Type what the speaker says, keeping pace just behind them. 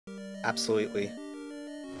Absolutely.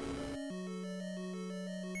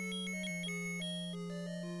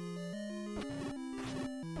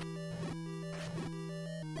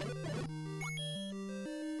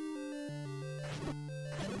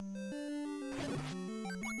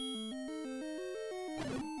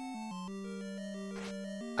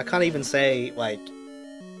 I can't even say, like,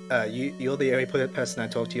 you're the only person I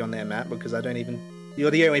talk to on their map, because I don't even... You're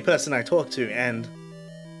the only person I talk to, and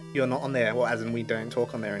you're not on there. Well, as in we don't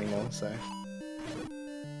talk on there anymore, so...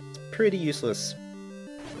 It's pretty useless.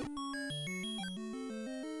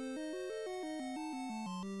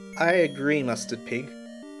 I agree, Mustard Pig.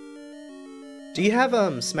 Do you have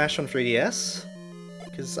Smash on 3DS?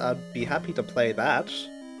 Because I'd be happy to play that.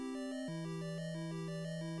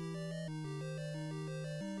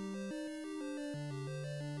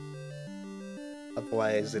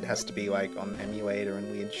 Otherwise, it has to be like on emulator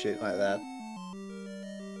and weird shit like that.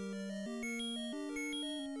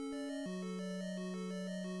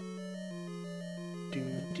 Do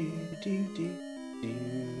do do do do.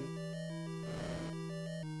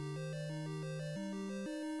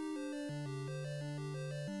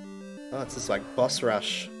 Oh, it's just like boss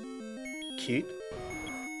rush. Cute.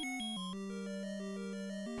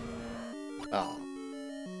 Oh.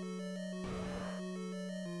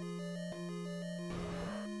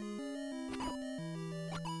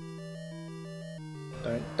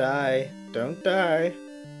 Don't die. Don't die.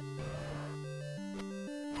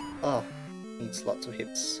 Oh, needs lots of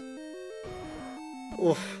hits.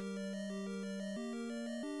 Oof.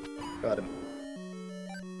 Got him.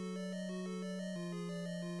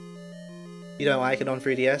 You don't like it on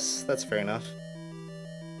 3DS? That's fair enough.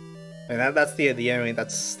 I mean, that's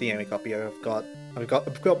the only copy I've got. I've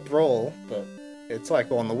got Brawl, but it's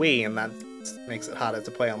like on the Wii, and that makes it harder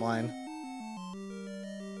to play online.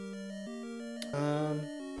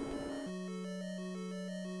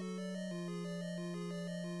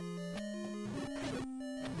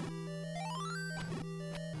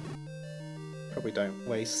 Probably don't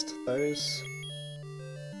waste those.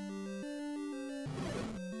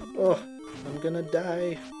 Oh, I'm gonna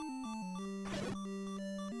die.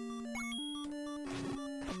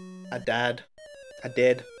 I died. I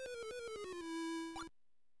did.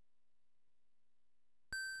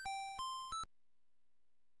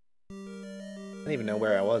 I don't even know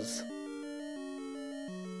where I was.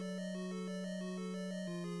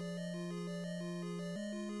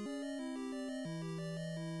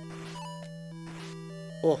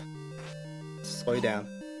 Oh, slow down.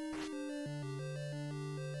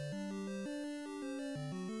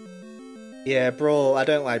 Yeah, Brawl. I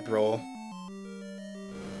don't like Brawl,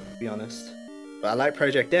 to be honest. But I like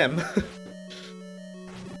Project M.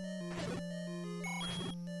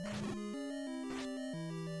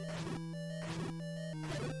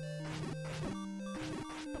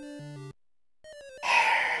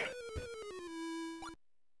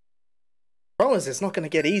 Problem is, it's not going to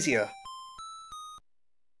get easier.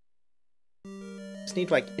 Just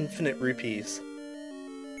need like infinite rupees.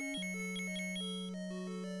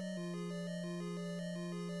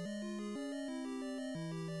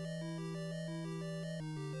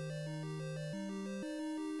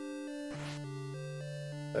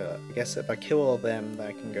 I guess if I kill all them, then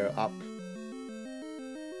I can go up.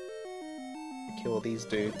 Kill these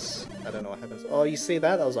dudes. I don't know what happens. Oh, you see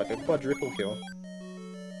that? That was like a quadruple kill.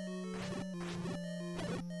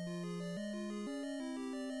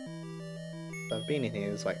 I've been in here,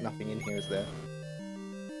 there's like nothing in here, is there?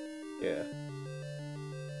 Yeah.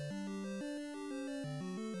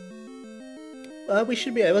 We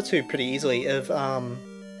should be able to pretty easily if,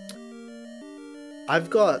 I've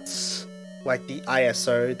got like the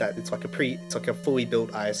ISO that it's like a fully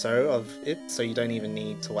built ISO of it, so you don't even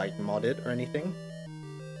need to like mod it or anything.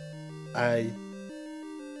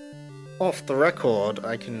 Off the record,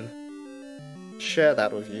 I can share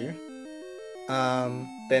that with you.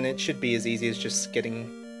 Then it should be as easy as just getting...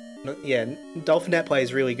 Yeah, Dolphin Net Play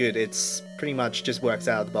is really good. It's pretty much just works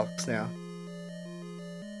out of the box now.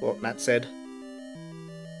 What Matt said.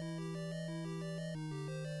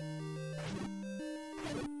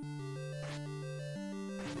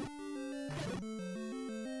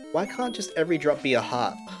 Why can't just every drop be a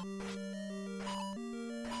heart?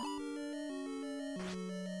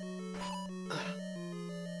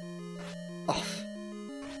 Off.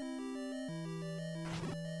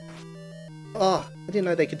 Oh, I didn't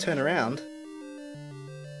know they could turn around.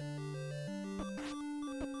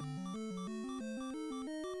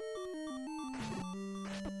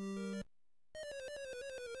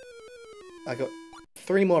 I got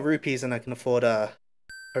 3 more rupees and I can afford a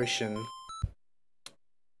potion.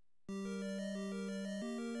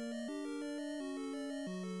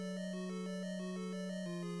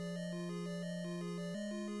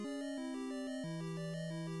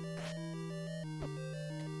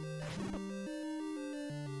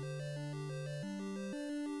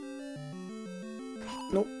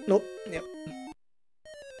 nope, nope, yep.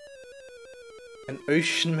 An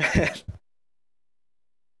ocean man.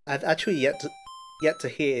 I've actually yet to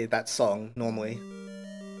hear that song normally.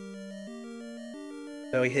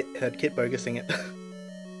 So we heard Kit Boga sing it.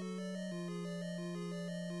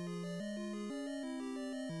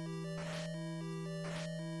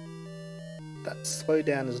 That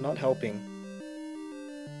slowdown is not helping.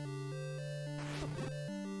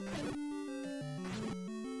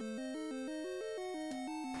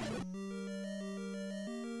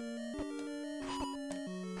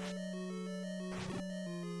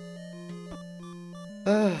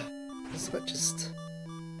 Is that just...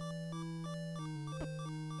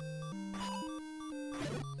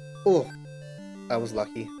 Oh, I was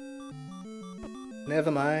lucky.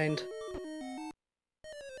 Never mind.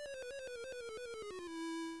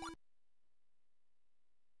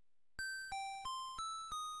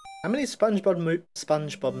 How many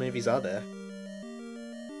SpongeBob movies are there?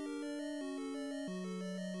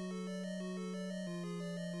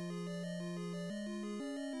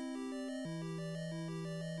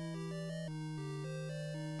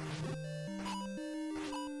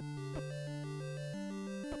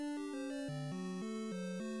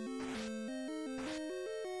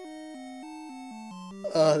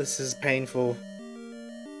 Oh, this is painful.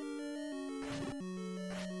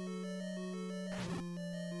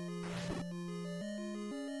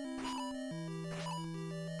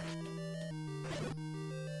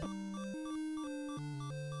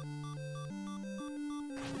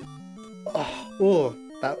 Oh,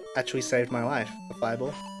 that actually saved my life, the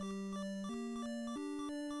fireball.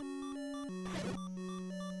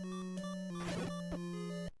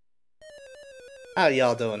 How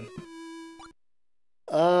y'all doing?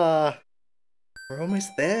 We're almost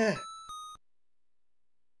there.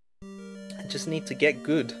 I just need to get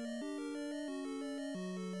good.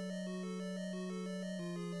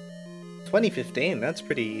 2015, that's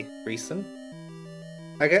pretty recent.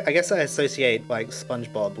 I guess I associate like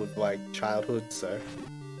SpongeBob with like childhood, so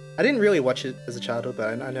I didn't really watch it as a childhood,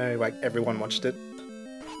 but I know like everyone watched it.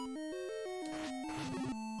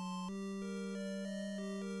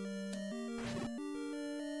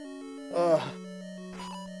 Oh,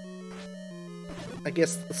 I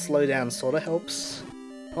guess the slowdown sort of helps.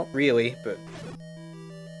 Not really, but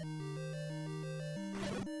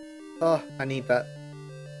oh, I need that.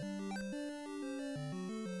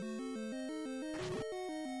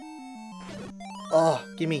 Oh,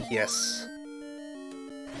 gimme, yes.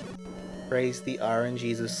 Praise the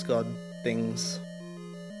RNGesus God things.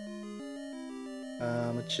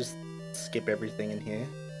 Let's just skip everything in here.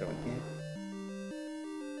 Go in here.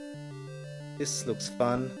 This looks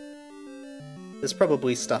fun. There's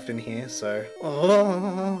probably stuff in here, so...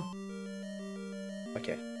 Oh.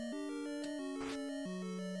 Okay.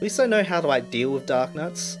 At least I know how to like deal with Dark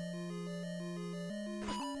Nuts.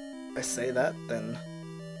 If I say that, then...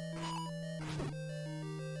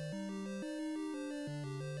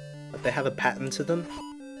 But they have a pattern to them.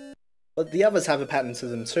 But the others have a pattern to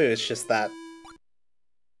them too, it's just that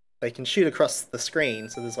they can shoot across the screen,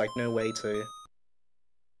 so there's like no way to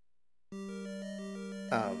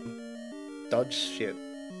dodge shit.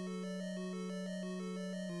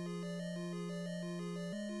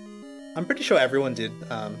 I'm pretty sure everyone did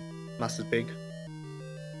Mustard Pig.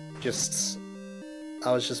 Just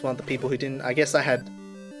I was just one of the people who didn't. I guess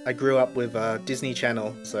I grew up with Disney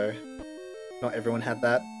Channel, so not everyone had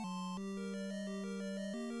that.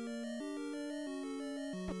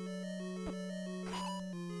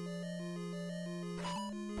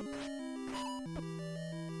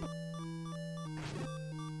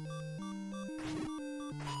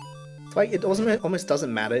 It's like it almost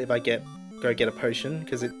doesn't matter if I go get a potion,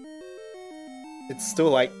 because it's still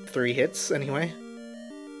like 3 hits anyway.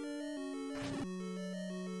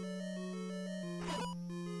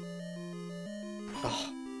 Oh.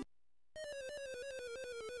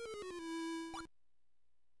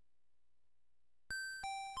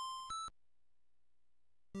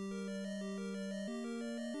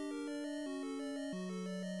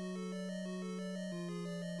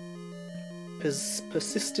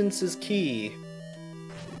 Persistence is key.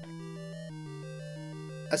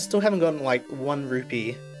 I still haven't gotten like 1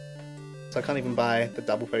 rupee, so I can't even buy the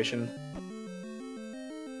double potion.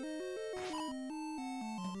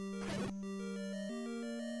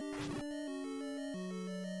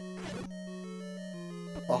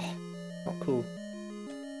 Oh, not cool.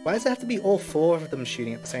 Why does it have to be all 4 of them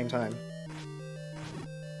shooting at the same time?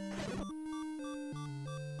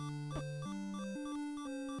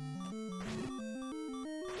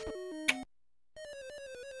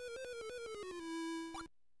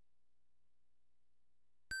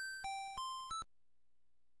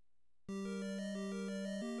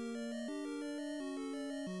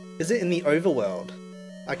 Is it in the overworld?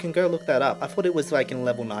 I can go look that up. I thought it was like in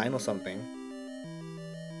level 9 or something.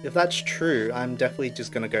 If that's true, I'm definitely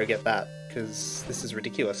just gonna go get that, because this is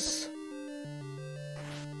ridiculous.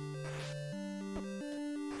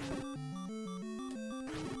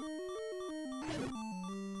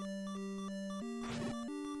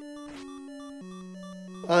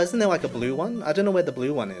 Oh, isn't there like a blue one? I don't know where the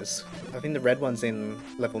blue one is. I think the red one's in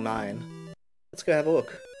level 9. Let's go have a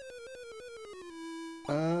look.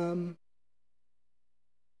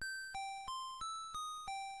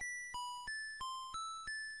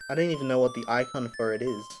 I don't even know what the icon for it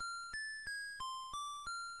is.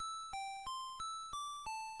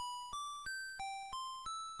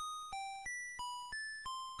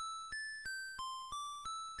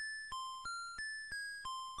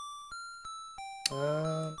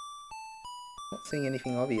 Not seeing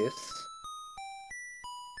anything obvious.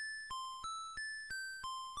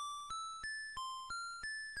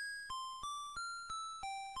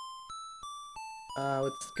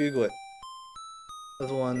 Let's Google it.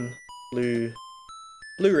 There's one blue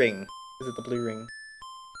ring. Is it the blue ring?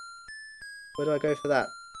 Where do I go for that?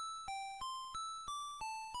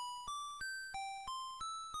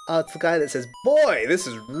 Oh, it's the guy that says, "Boy, this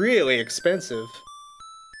is really expensive."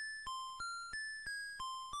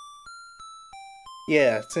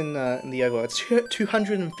 Yeah, it's in the overworld. It's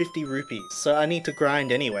 250 rupees, so I need to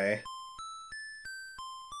grind anyway.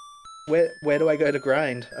 Where do I go to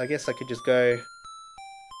grind? I guess I could just go.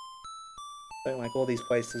 Don't like all these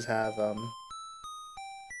places have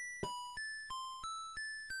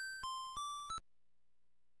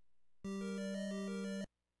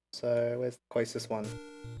So where's the closest one?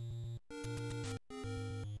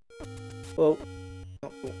 Well,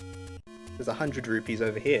 oh, there's 100 rupees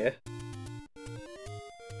over here.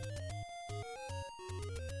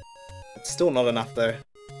 It's still not enough though.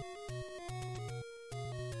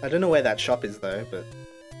 I don't know where that shop is though, but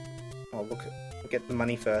I'll look at. We'll get the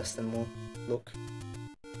money first, and we'll look.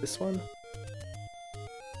 This one.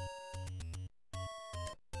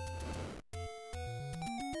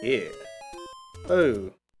 Yeah.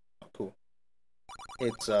 Oh, cool.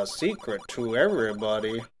 It's a secret to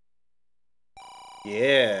everybody.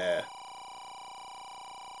 Yeah.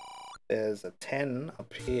 There's a 10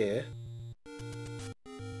 up here.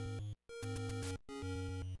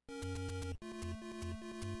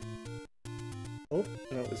 Oh,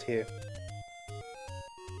 no, it was here.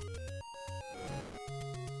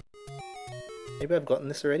 Maybe I've gotten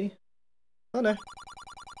this already? Oh no.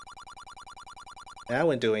 Now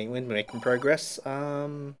we're making progress.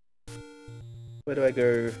 Where do I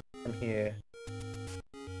go from here?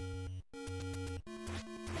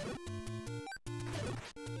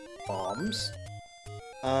 Bombs.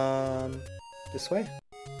 This way?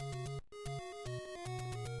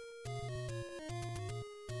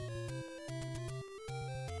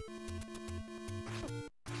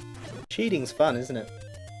 Cheating's fun, isn't it?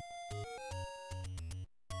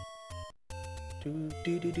 Do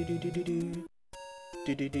do do do do do do do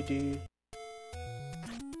do do do do.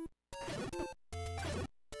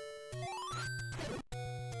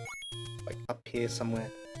 Like up here somewhere.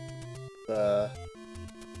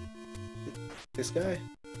 This guy?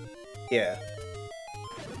 Yeah.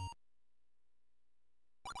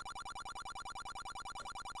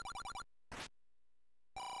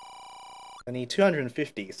 I need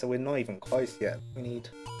 250, so we're not even close yet. We need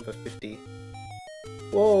over 50.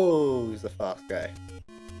 Whoa, he's the fast guy.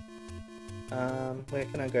 Where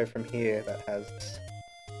can I go from here that has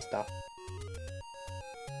stuff?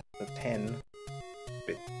 The 10.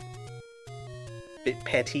 Bit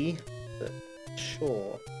petty, but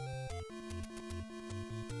sure.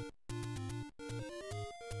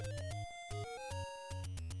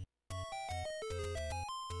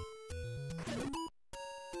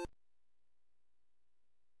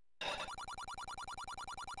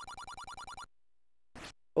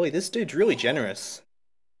 Boy, this dude's really generous.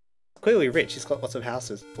 Clearly rich, he's got lots of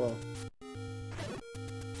houses as well.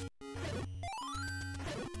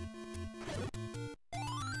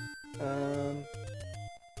 Um,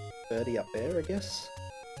 30 up there, I guess.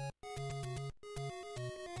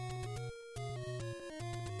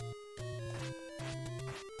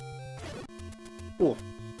 Ooh.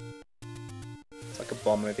 It's like a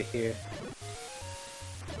bomb over here.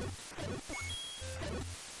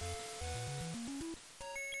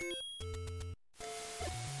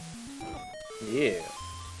 Yeah.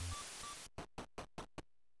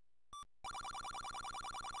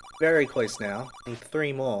 Very close now. Need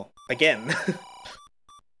 3 more. Again. I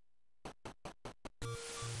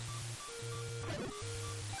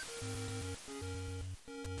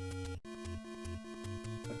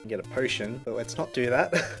can get a potion, but let's not do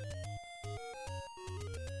that.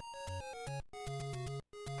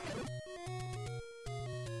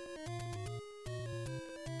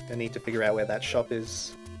 need to figure out where that shop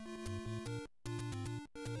is.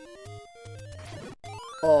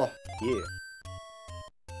 Oh, yeah.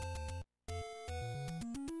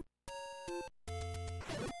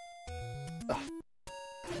 Oh.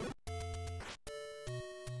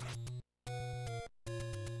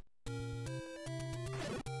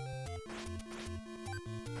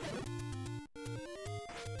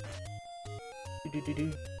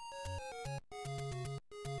 Do.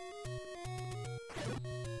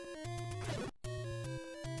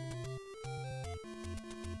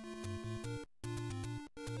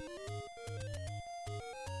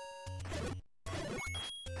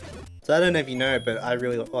 So I don't know if you know, but I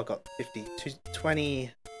really got 50,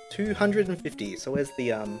 20, 250. So where's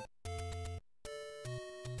the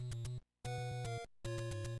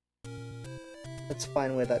let's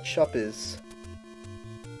find where that shop is.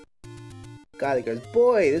 Guy that goes,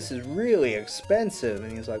 boy, this is really expensive,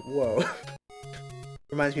 and he's like, whoa.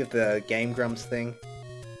 Reminds me of the Game Grumps thing.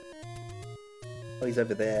 Oh, he's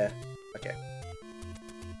over there. Okay.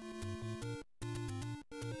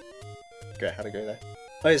 Great, how to go there.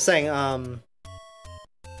 I was saying,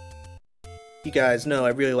 you guys know I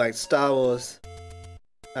really like Star Wars.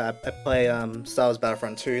 I play Star Wars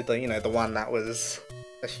Battlefront 2, the one that was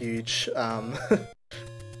a huge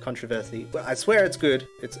controversy. Well, I swear it's good.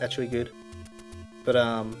 It's actually good. But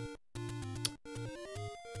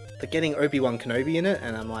they're getting Obi-Wan Kenobi in it,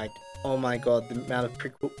 and I'm like, oh my god, the amount of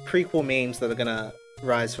prequel memes that are gonna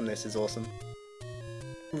rise from this is awesome.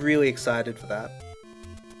 Really excited for that.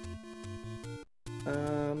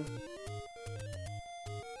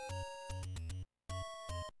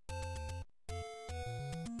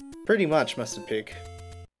 Pretty much, Mustard Pig.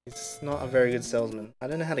 He's not a very good salesman. I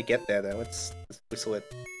don't know how to get there though. Let's whistle it.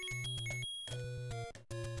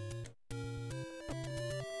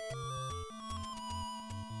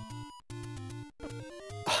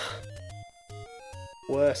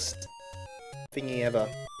 Worst thingy ever.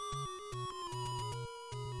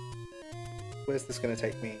 Where's this gonna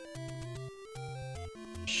take me?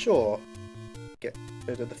 Sure. Get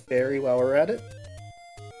rid of the ferry while we're at it.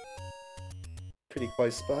 Pretty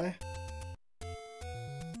close by.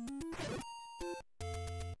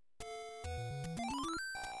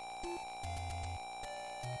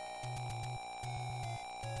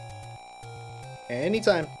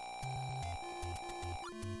 Anytime.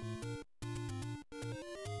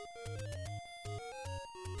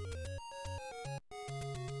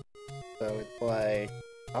 So it's like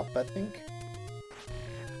up, I think.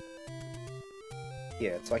 Yeah,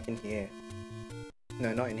 it's like in here.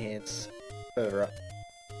 No, not in here, it's further up.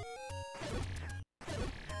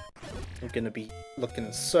 We're gonna be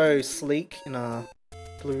looking so sleek in our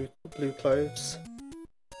blue clothes.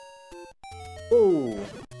 Ooh,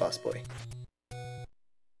 fast boy.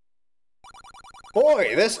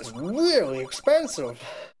 Boy, this is really expensive.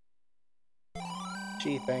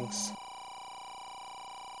 Gee, thanks.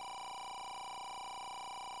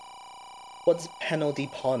 What's penalty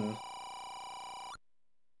pon?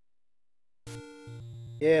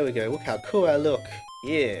 There we go, look how cool I look.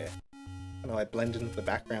 Yeah. I know I blend into the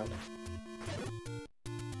background.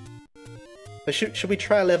 But should we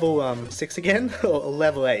try level 6 again? or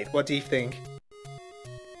level 8? What do you think?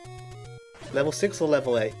 Level 6 or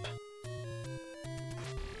level 8?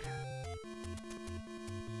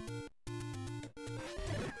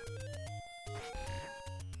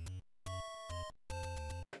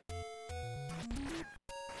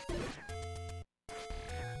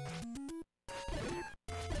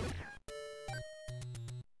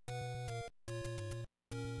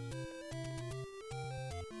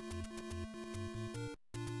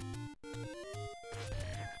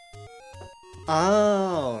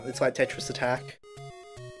 Oh, it's like Tetris Attack.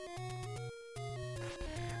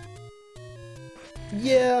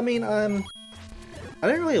 Yeah, I mean, I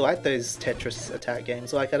don't really like those Tetris Attack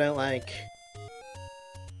games. Like, I like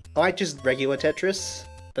just regular Tetris,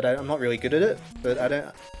 but I'm not really good at it. But I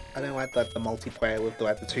don't like the multiplayer with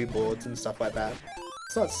the 2 boards and stuff like that.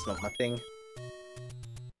 It's not my thing.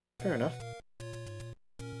 Fair enough.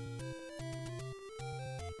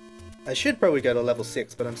 I should probably go to level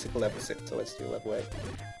 6, but I'm sick of level 6, so let's do level 8.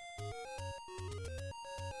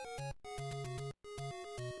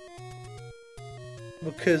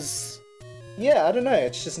 Because, yeah, I don't know,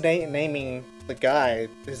 it's just naming the guy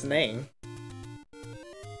his name.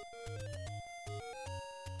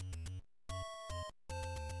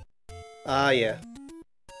 Ah, yeah.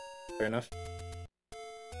 Fair enough.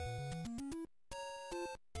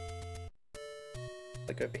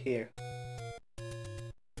 Like over here.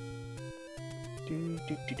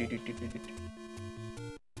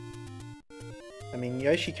 I mean,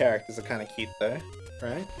 Yoshi characters are kind of cute though.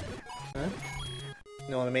 right? Huh?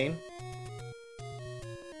 You know what I mean?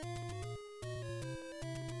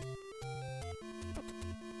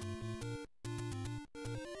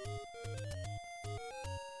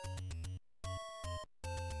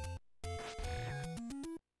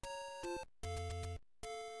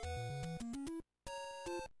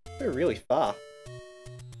 They're really far.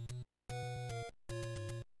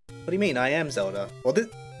 What do you mean? I am Zelda. Well,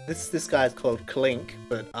 this guy's called Clink,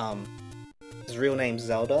 but his real name's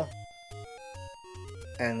Zelda,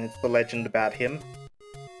 and it's the legend about him.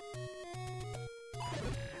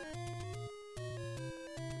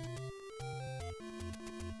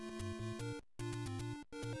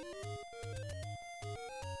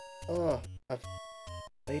 Oh, I've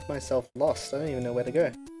made myself lost. I don't even know where to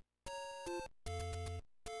go.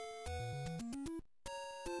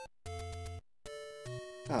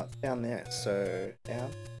 Oh, it's down there. So down.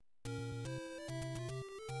 There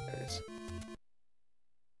it is.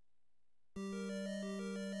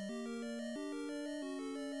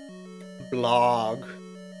 Blog.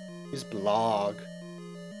 Who's Blog?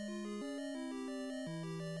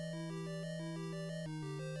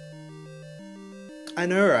 I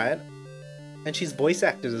know, right? And she's voice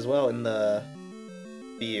acted as well in the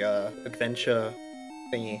adventure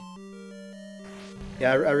thingy.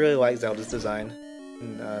 Yeah, I really like Zelda's design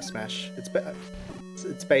in Smash.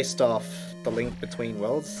 It's based off the Link Between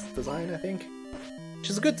Worlds design, I think. Which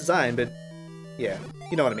is a good design, but yeah,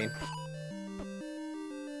 you know what I mean.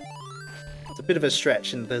 It's a bit of a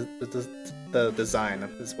stretch in the design,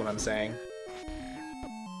 is what I'm saying.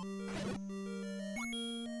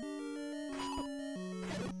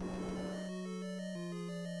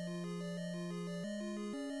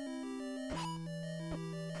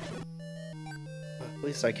 At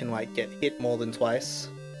least I can, like, get hit more than twice.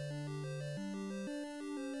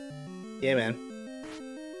 Yeah, man.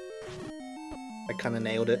 I kinda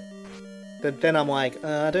nailed it. But then I'm like,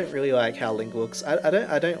 I don't really like how Link looks. I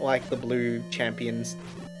don't like the blue champion's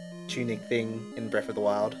tunic thing in Breath of the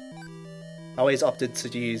Wild. I always opted to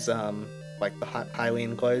use, like, the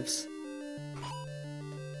Hylian clothes.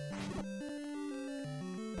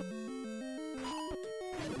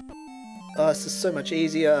 Oh, this is so much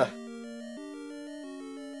easier.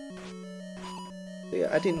 Yeah,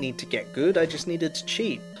 I didn't need to get good, I just needed to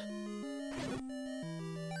cheat.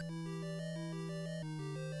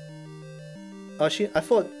 Oh, I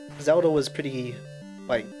thought Zelda was pretty,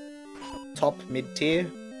 like, top mid-tier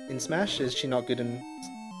in Smash. Is she not good in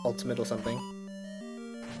Ultimate or something?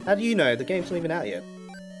 How do you know? The game's not even out yet.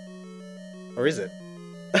 Or is it?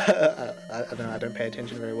 I don't know, I don't pay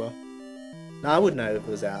attention very well. No, I would know if it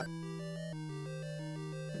was out.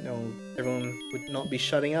 No, everyone would not be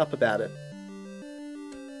shutting up about it.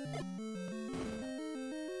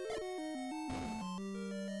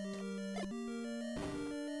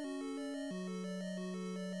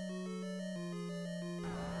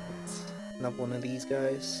 Another one of these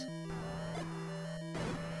guys.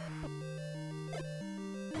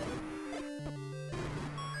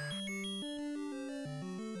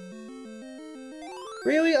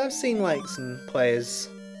 Really? I've seen, like, some players.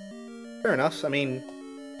 Fair enough. I mean,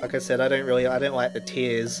 like I said, I don't like the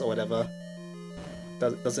tiers or whatever.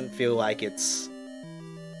 Doesn't feel like it's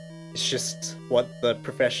just what the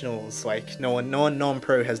professionals, like, no one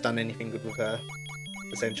non-pro has done anything good with her.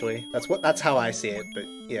 Essentially, that's how I see it. But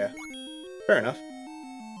yeah. Fair enough.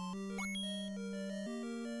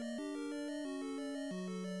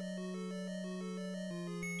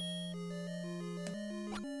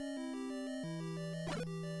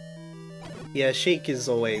 Yeah, Sheik is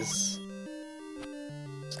always...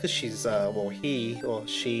 It's because she's, well, he or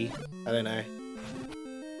she, I don't know.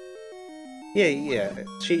 Yeah,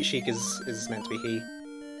 Sheik is meant to be he.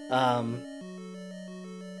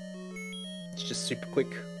 It's just super quick.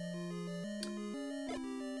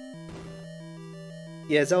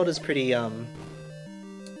 Yeah, Zelda's pretty, I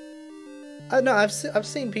don't know, I've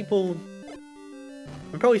seen people...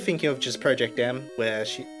 I'm probably thinking of just Project M, where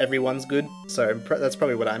everyone's good, so that's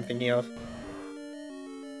probably what I'm thinking of.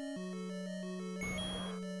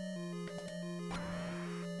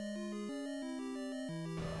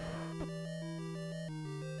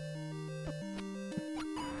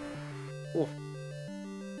 Oof.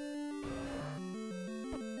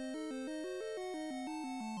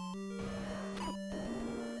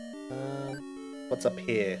 What's up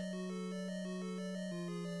here?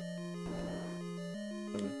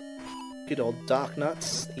 Good old Dark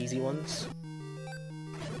Nuts, easy ones.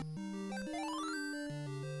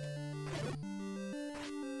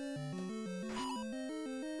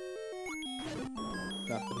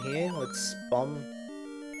 Nothing here, let's bomb...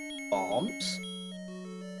 Bombs?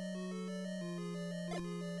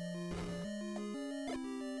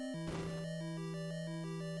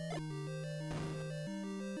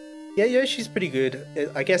 Yeah, Yoshi's pretty good.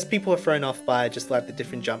 I guess people are thrown off by just like the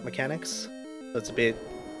different jump mechanics, so it's a bit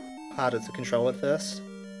harder to control at first.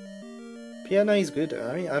 But yeah, no, he's good.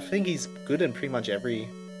 I mean, I think he's good in pretty much every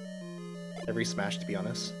Smash, to be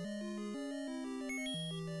honest.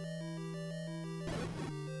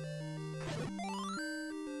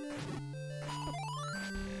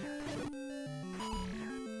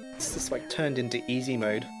 It's just like turned into easy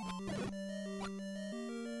mode.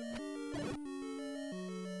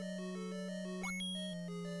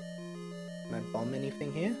 Can I bomb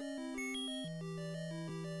anything here?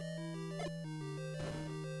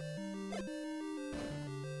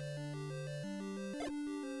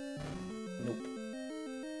 Nope.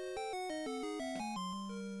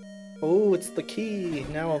 Oh, it's the key!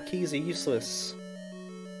 Now our keys are useless.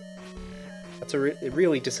 That's a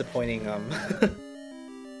really disappointing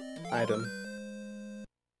item.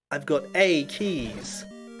 I've got A keys!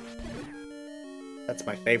 That's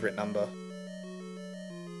my favorite number.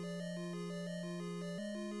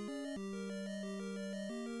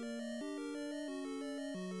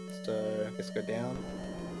 So, I guess go down.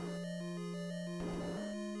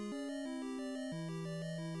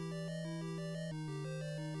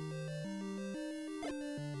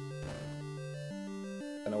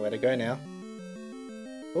 Don't know where to go now.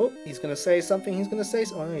 Oh, he's gonna say something, he's gonna say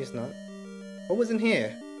oh no, he's not. What was in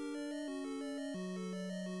here?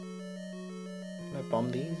 Can I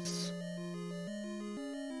bomb these?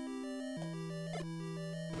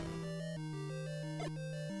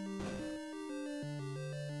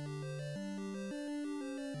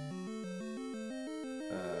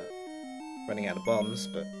 Running out of bombs,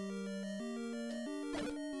 but...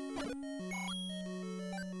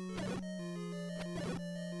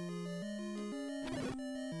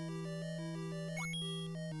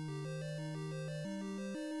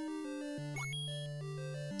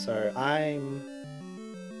 So I'm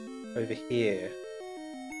over here.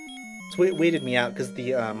 It's weirded me out because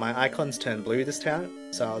the my icons turned blue this time,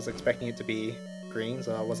 so I was expecting it to be green,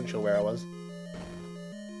 so I wasn't sure where I was.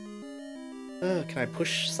 Can I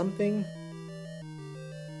push something?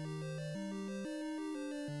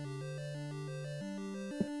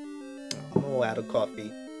 I'm all out of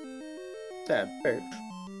coffee. Sad bird.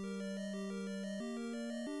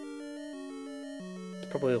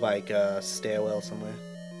 It's probably like a stairwell somewhere.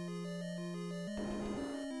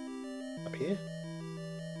 Up here?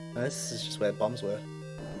 No, this is just where bombs were.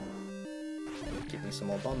 Give me some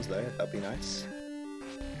more bombs though, that'd be nice.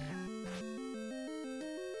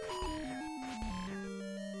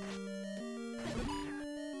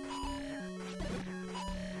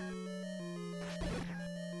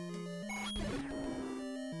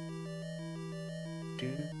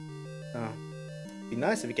 Oh, it'd be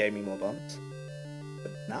nice if he gave me more bombs,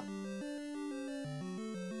 but nah.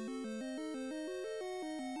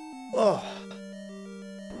 Oh,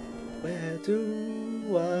 where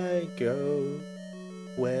do I go?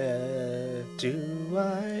 Where do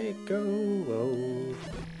I go? Oh,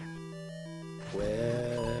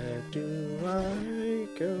 where do I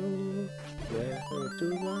go? Where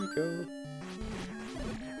do I go?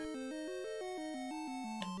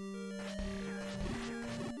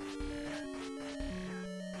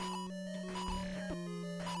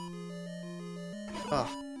 Ah,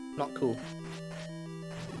 not cool.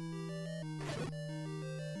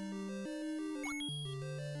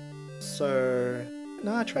 So,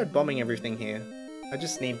 no, I tried bombing everything here. I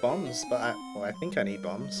just need bombs, but I think I need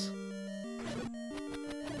bombs.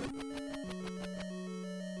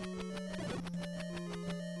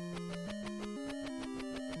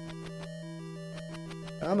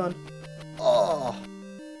 Come on. Oh!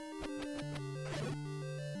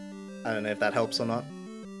 I don't know if that helps or not.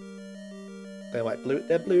 They're like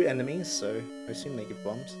they're blue enemies, so I assume they give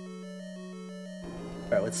bombs.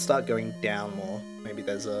 Alright, let's start going down more. Maybe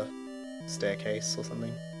there's a staircase or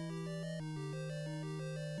something.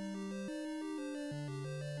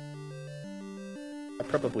 I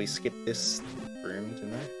probably skipped this room,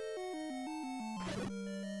 didn't I?